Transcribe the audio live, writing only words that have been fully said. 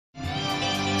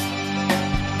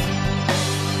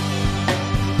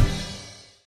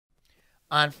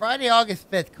On Friday, August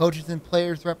 5th, coaches and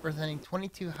players representing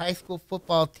 22 high school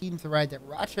football teams arrived at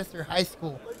Rochester High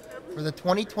School for the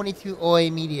 2022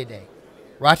 OAA Media Day.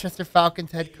 Rochester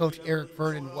Falcons head coach Eric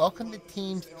Vernon welcomed the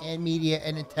teams and media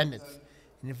in attendance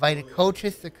and invited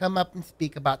coaches to come up and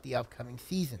speak about the upcoming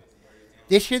season.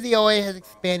 This year, the OAA has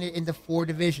expanded into 4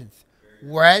 divisions: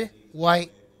 red,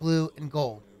 white, blue, and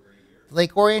gold. The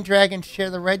Lake Orion Dragons share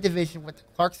the red division with the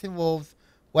Clarkson Wolves,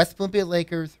 West Bloomfield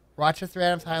Lakers, Rochester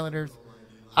Adams Highlanders,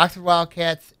 Oxford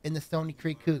Wildcats, and the Stony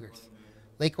Creek Cougars.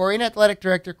 Lake Orion Athletic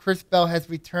Director Chris Bell has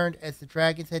returned as the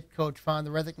Dragons head coach following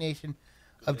the resignation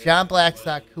of John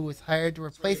Blackstock, who was hired to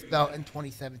replace Bell in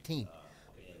 2017.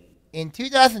 In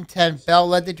 2010, Bell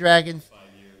led the Dragons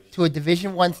to a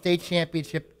Division I state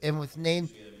championship and was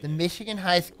named the Michigan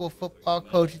High School Football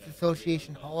Coaches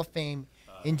Association Hall of Fame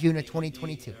in June of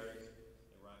 2022.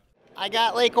 I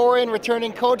got Lake Orion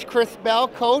returning coach Chris Bell.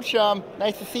 Coach,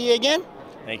 nice to see you again.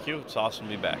 Thank you. It's awesome to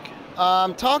be back.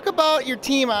 Talk about your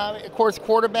team. Of course,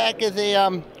 quarterback is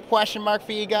a question mark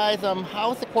for you guys.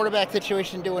 How's the quarterback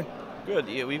situation doing? Good.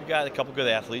 Yeah, we've got a couple good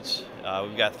athletes.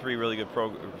 We've got three really good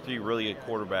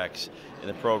quarterbacks in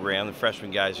the program. The freshman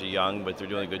guys are young, but they're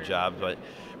doing a good job. But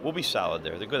we'll be solid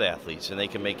there. They're good athletes, and they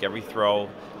can make every throw.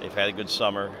 They've had a good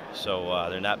summer, so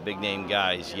they're not big-name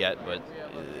guys yet, but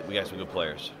we got some good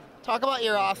players. Talk about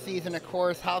your off-season, of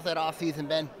course. How's that off-season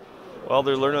been? Well,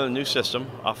 they're learning a new system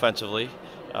offensively,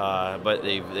 but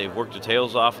they've worked their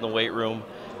tails off in the weight room.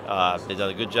 They've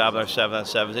done a good job in our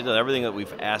 7-on-7s. They've done everything that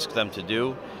we've asked them to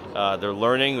do. They're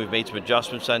learning. We've made some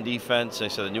adjustments on defense. They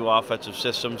said a new offensive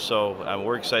system, so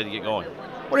we're excited to get going.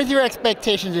 What is your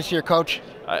expectations this year, Coach?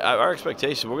 Our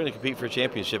expectation, we're going to compete for a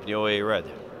championship in the OAA Red.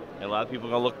 And a lot of people are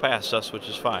going to look past us, which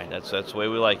is fine. That's the way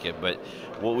we like it. But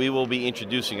we will be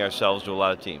introducing ourselves to a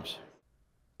lot of teams.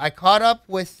 I caught up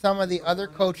with some of the other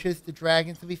coaches the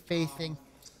Dragons will be facing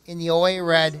in the OAA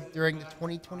Red during the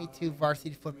 2022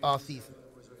 varsity football season.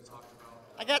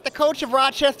 I got the coach of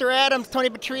Rochester Adams,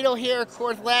 Tony Petrito, here. Of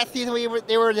course, last season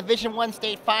they were a Division I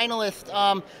state finalist.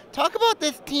 Talk about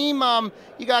this team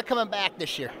you got coming back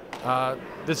this year.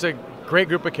 This is a great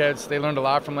group of kids. They learned a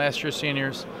lot from last year's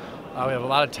seniors. We have a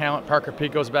lot of talent. Parker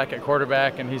Pico's back at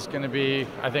quarterback, and he's going to be,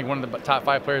 I think, one of the top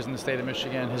 5 players in the state of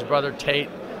Michigan. His brother Tate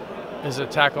is a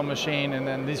tackle machine, and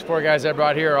then these 4 guys I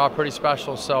brought here are all pretty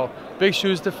special. So big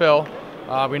shoes to fill.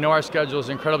 We know our schedule is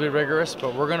incredibly rigorous,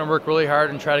 but we're going to work really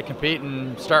hard and try to compete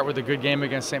and start with a good game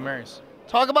against St. Mary's.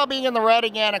 Talk about being in the red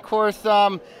again. Of course,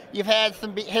 you've had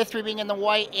some history being in the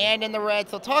white and in the red.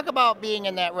 So talk about being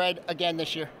in that red again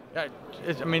this year. Yeah,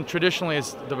 traditionally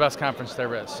it's the best conference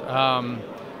there is.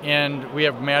 And we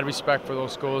have mad respect for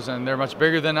those schools, and they're much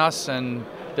bigger than us, and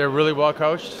they're really well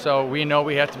coached. So we know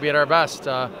we have to be at our best.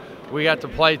 We got to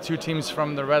play 2 teams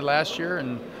from the red last year,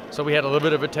 and so we had a little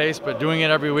bit of a taste, but doing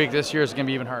it every week this year is going to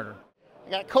be even harder. I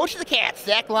got Coach of the Cats,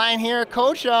 Zach Lyon here.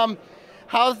 Coach,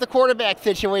 how's the quarterback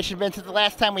situation been since the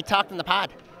last time we talked in the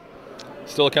pod?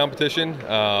 Still a competition.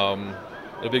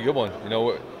 It'll be a good one. You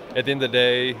know, at the end of the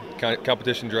day,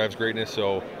 competition drives greatness.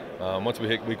 So once we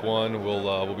hit week 1,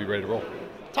 we'll be ready to roll.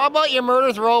 Talk about your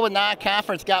murder's roll with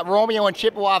non-conference. Got Romeo and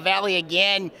Chippewa Valley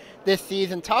again this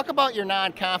season. Talk about your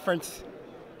non-conference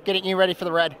getting you ready for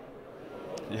the red.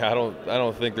 Yeah, I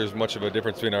don't think there's much of a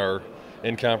difference between our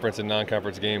in-conference and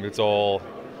non-conference game. It's all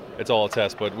a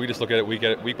test, but we just look at it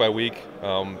week by week.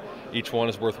 Each one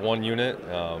is worth 1 unit,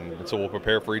 and so we'll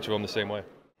prepare for each of them the same way.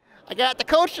 I got the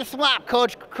coach to swap,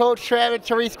 Coach Travis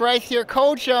Therese Rice here.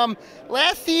 Coach,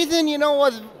 last season,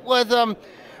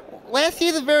 last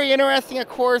season very interesting. Of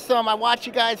course, I watched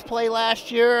you guys play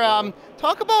last year.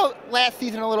 Talk about last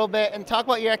season a little bit, and talk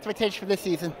about your expectations for this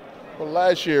season. Well,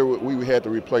 last year we had to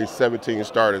replace 17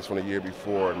 starters from the year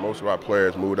before, and most of our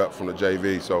players moved up from the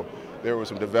JV. So there were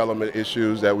some development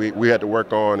issues that we had to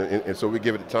work on, and so we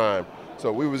give it time.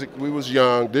 So we was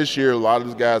young. This year, a lot of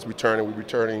those guys returning. We're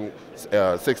returning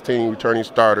 16 returning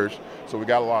starters. So we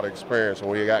got a lot of experience, and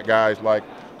we got guys like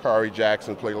Kari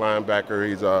Jackson, play linebacker.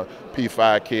 He's a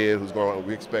P5 kid who's going.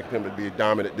 We expect him to be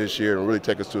dominant this year and really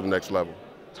take us to the next level.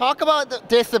 Talk about the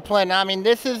discipline. I mean,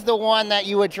 this is the one that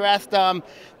you addressed.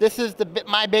 This is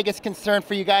my biggest concern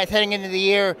for you guys heading into the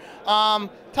year.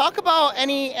 Talk about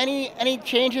any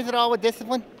changes at all with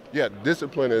discipline? Yeah,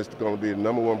 discipline is going to be the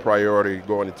number 1 priority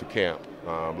going into camp.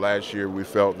 Last year we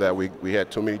felt that we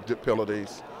had too many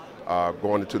penalties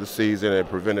going into the season, and it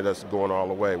prevented us going all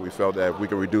the way. We felt that if we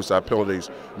could reduce our penalties,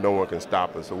 no one can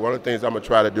stop us. So one of the things I'm going to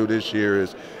try to do this year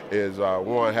is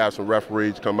one, have some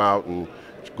referees come out and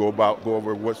go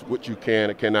over what you can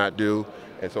and cannot do.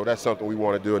 And so that's something we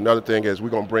want to do. Another thing is we're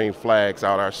going to bring flags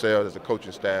out ourselves as a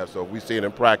coaching staff. So if we see it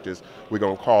in practice, we're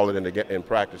going to call it in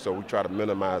practice. So we try to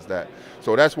minimize that.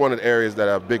 So that's one of the areas that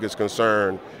our biggest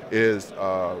concern is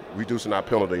reducing our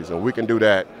penalties. And we can do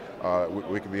that.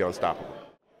 We can be unstoppable.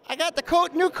 I got the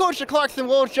new coach of Clarkson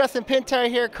Wolves, Justin Pintar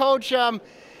here. Coach,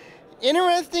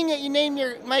 interesting that you named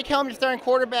Mike Helm your starting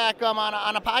quarterback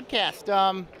on a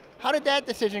podcast. How did that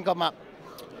decision come up?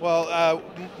 Well,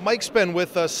 Mike's been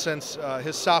with us since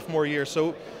his sophomore year,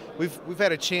 so we've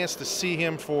had a chance to see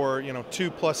him for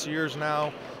 2+ years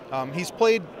now. He's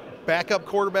played backup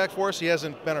quarterback for us. He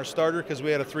hasn't been our starter because we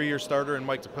had a 3-year starter in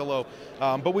Mike DePillo,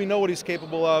 but we know what he's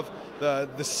capable of.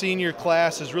 The senior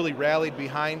class has really rallied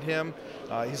behind him.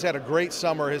 He's had a great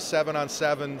summer. His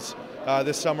 7-on-7s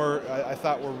this summer I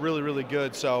thought were really, really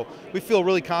good. So we feel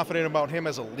really confident about him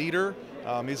as a leader.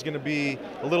 He's going to be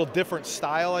a little different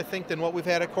style, I think, than what we've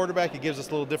had at quarterback. He gives us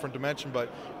a little different dimension, but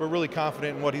we're really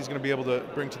confident in what he's going to be able to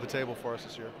bring to the table for us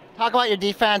this year. Talk about your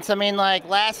defense. I mean, like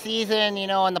last season,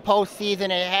 in the postseason,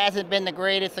 it hasn't been the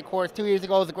greatest. Of course, 2 years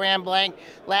ago was the Grand Blanc.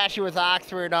 Last year was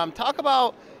Oxford. Talk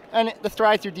about the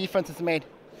strides your defense has made.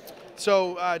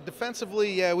 So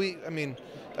defensively, yeah, we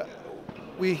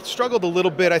struggled a little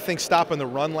bit, I think, stopping the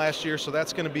run last year, so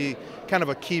that's going to be kind of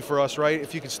a key for us, right?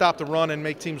 If you can stop the run and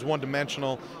make teams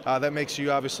one-dimensional, that makes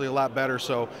you obviously a lot better.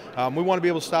 So we want to be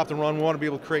able to stop the run. We want to be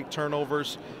able to create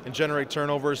turnovers and generate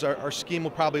turnovers. Our scheme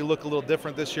will probably look a little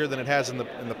different this year than it has in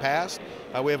the past.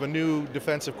 We have a new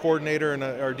defensive coordinator, and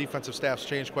our defensive staff's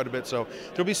changed quite a bit. So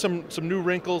there'll be some new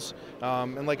wrinkles,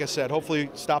 and like I said,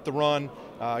 hopefully stop the run,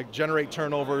 generate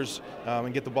turnovers,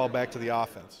 and get the ball back to the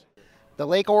offense. The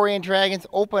Lake Orion Dragons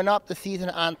open up the season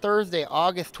on Thursday,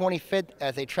 August 25th,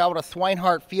 as they travel to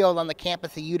Swinehart Field on the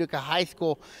campus of Utica High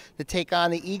School to take on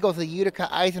the Eagles of Utica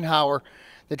Eisenhower.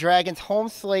 The Dragons' home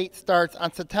slate starts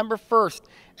on September 1st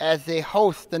as they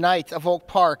host the Knights of Oak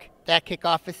Park. That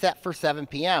kickoff is set for 7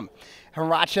 p.m. From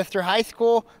Rochester High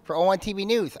School, for ONTV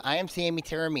News, I am Sammy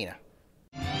Taramina.